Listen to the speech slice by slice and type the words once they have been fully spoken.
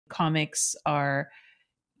comics are,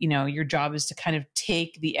 you know, your job is to kind of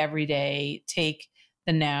take the everyday, take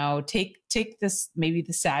the now, take this, maybe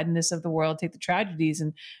the sadness of the world, take the tragedies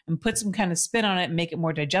and put some kind of spin on it and make it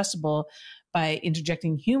more digestible by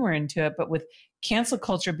interjecting humor into it. But with cancel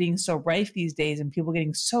culture being so rife these days and people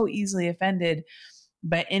getting so easily offended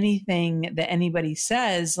by anything that anybody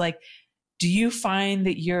says, like, do you find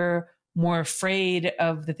that you're more afraid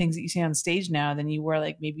of the things that you see on stage now than you were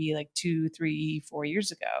like maybe like 2, 3, 4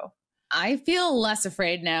 years ago? I feel less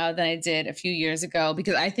afraid now than I did a few years ago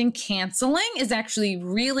because I think canceling is actually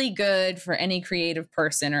really good for any creative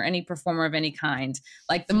person or any performer of any kind.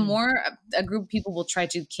 Like the more a group of people will try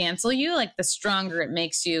to cancel you, like the stronger it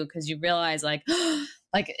makes you because you realize like,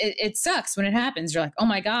 like it sucks when it happens. You're like, oh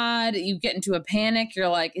my God, you get into a panic. You're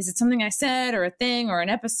like, is it something I said or a thing or an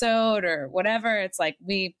episode or whatever? It's like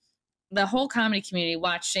the whole comedy community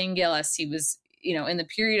watched Shane Gillis. He was, you know, in the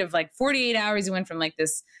period of like 48 hours, he went from like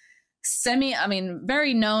this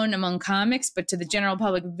very known among comics, but to the general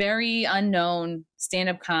public, very unknown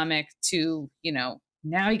stand-up comic to, you know,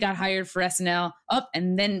 now he got hired for SNL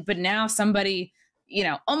but now somebody, you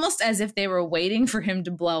know, almost as if they were waiting for him to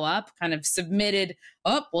blow up, kind of submitted,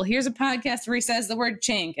 well, here's a podcast where he says the word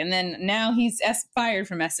chink. And then now he's fired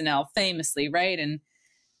from SNL famously. Right. And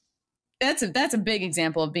that's a big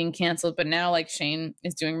example of being canceled. But now like Shane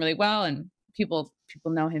is doing really well and people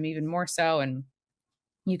know him even more so. And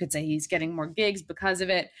you could say he's getting more gigs because of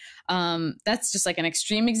it. That's just like an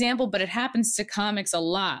extreme example, but it happens to comics a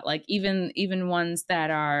lot, like even ones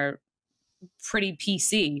that are pretty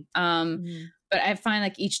PC. But I find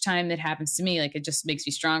like each time that happens to me, like it just makes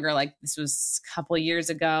me stronger. Like this was a couple of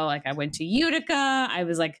years ago. Like I went to Utica. I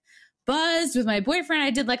was like buzzed with my boyfriend.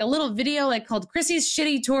 I did like a little video like called Chrissie's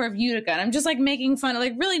Shitty Tour of Utica. And I'm just like making fun of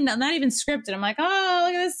like really not even scripted. I'm like, oh,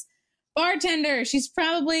 look at this bartender. She's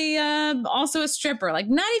probably also a stripper. Like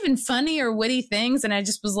not even funny or witty things. And I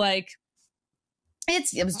just was like,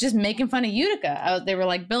 it was just making fun of Utica. There were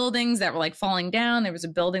like buildings that were like falling down. There was a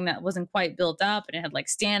building that wasn't quite built up and it had like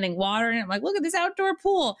standing water in it. I'm like, look at this outdoor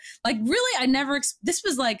pool. Like really, this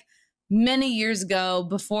was like many years ago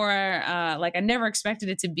before, like I never expected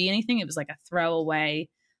it to be anything. It was like a throwaway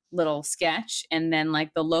little sketch. And then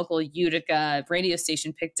like the local Utica radio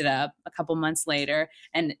station picked it up a couple months later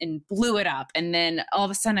and blew it up. And then all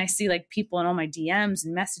of a sudden I see like people in all my DMs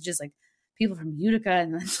and messages, like people from Utica.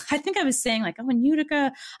 And I think I was saying like, oh, in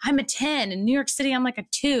Utica, I'm a 10. In New York City, I'm like a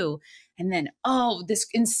 2. And then, this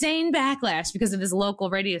insane backlash because of this local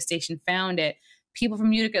radio station found it. People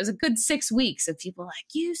from Utica, it was a good 6 weeks of people like,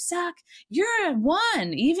 you suck. You're a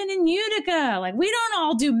 1, even in Utica. Like, we don't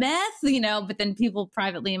all do meth, you know, but then people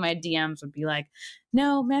privately in my DMs would be like,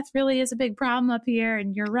 no, meth really is a big problem up here.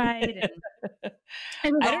 And you're right.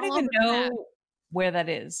 And I don't even know where that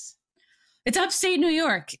is. It's upstate New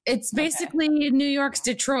York. It's basically New York's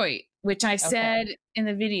Detroit, which I said in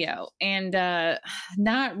the video, and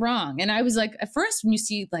not wrong. And I was like, at first when you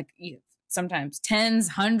see like sometimes tens,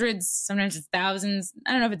 hundreds, sometimes it's thousands.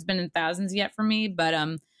 I don't know if it's been in thousands yet for me, but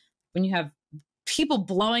when you have people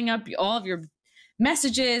blowing up all of your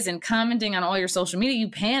messages and commenting on all your social media, you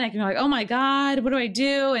panic and you're like, oh my God, what do I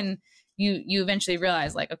do? And you eventually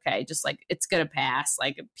realize like, okay, just like it's going to pass.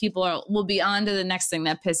 Like people will be on to the next thing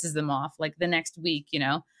that pisses them off, like the next week, you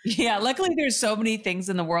know? Yeah. Luckily there's so many things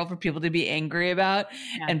in the world for people to be angry about,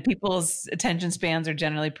 and people's attention spans are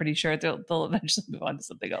generally pretty short. They'll eventually move on to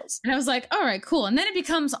something else. And I was like, all right, cool. And then it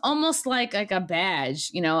becomes almost like a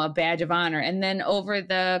badge, you know, a badge of honor. And then over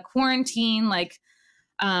the quarantine, like,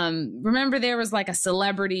 remember there was like a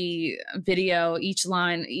celebrity video. Each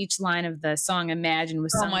line of the song Imagine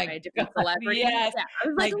was sung by a different celebrity. Yes. Yeah. I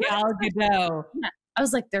was like Gal Gadot. I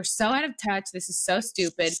was like, they're so out of touch. This is so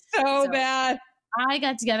stupid. So bad. I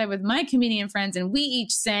got together with my comedian friends and we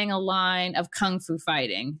each sang a line of Kung Fu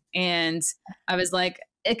fighting. And I was like,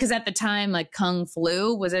 because at the time, like Kung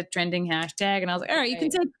Flu was a trending hashtag. And I was like, all right, you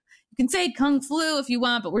can say Kung Flu if you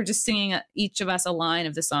want, but we're just singing each of us a line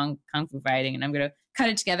of the song Kung Fu fighting. And I'm going to cut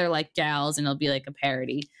it together like gals and it'll be like a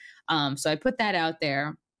parody. So I put that out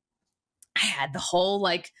there. I had the whole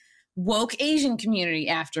like woke Asian community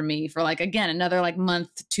after me for like, again, another like month,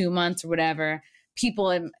 2 months or whatever.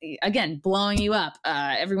 People, again, blowing you up.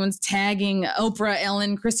 Everyone's tagging Oprah,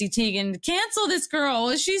 Ellen, Chrissy Teigen, cancel this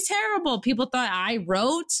girl. She's terrible. People thought I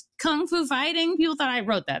wrote Kung Fu Fighting. People thought I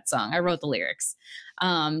wrote that song. I wrote the lyrics.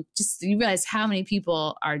 Just you realize how many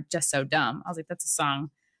people are just so dumb. I was like, that's a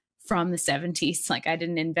song from the 70s. Like I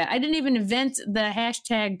didn't even invent the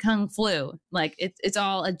hashtag Kung Flu. Like it's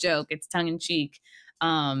all a joke. It's tongue in cheek.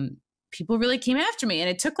 People really came after me and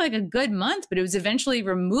it took like a good month, but it was eventually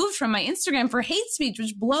removed from my Instagram for hate speech,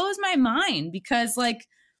 which blows my mind because like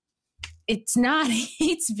it's not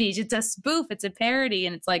hate speech. It's a spoof. It's a parody.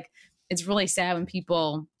 And it's like, it's really sad when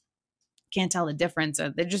people can't tell the difference.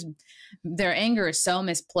 Their anger is so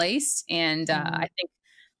misplaced. And I think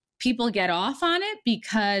people get off on it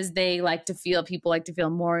because people like to feel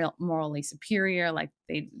morally superior. Like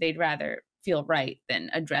they'd rather feel right than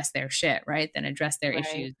address their shit, right? Than address their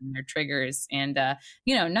issues and their triggers. And,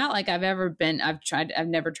 not like I've never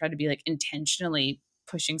tried to be like intentionally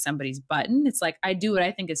pushing somebody's button. It's like, I do what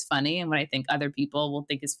I think is funny and what I think other people will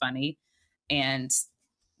think is funny. And,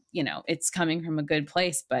 it's coming from a good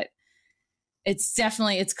place, but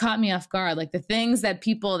it's caught me off guard. Like the things that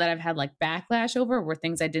I've had like backlash over were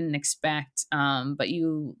things I didn't expect. But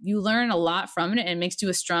you learn a lot from it, and it makes you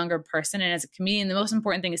a stronger person. And as a comedian, the most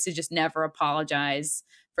important thing is to just never apologize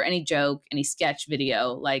for any joke, any sketch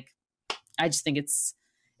video. Like, I just think it's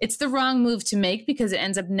the wrong move to make, because it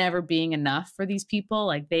ends up never being enough for these people.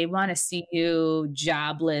 Like, they want to see you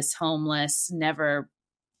jobless, homeless, never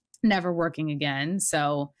working again.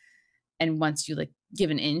 So, and once you like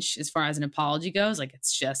give an inch as far as an apology goes, like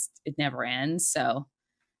it never ends. So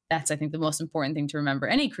that's, I think, the most important thing to remember.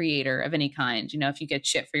 Any creator of any kind, if you get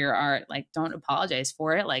shit for your art, like, don't apologize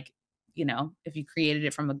for it. Like, if you created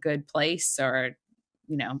it from a good place, or,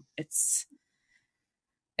 it's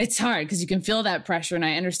hard because you can feel that pressure. And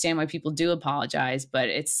I understand why people do apologize, but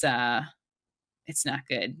it's not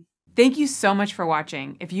good. Thank you so much for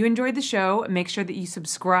watching. If you enjoyed the show, make sure that you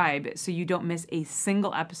subscribe so you don't miss a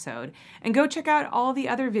single episode. And go check out all the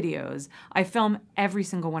other videos. I film every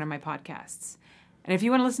single one of my podcasts. And if you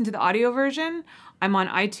want to listen to the audio version, I'm on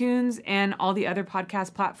iTunes and all the other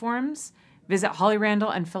podcast platforms. Visit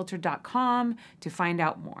hollyrandallunfiltered.com to find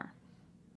out more.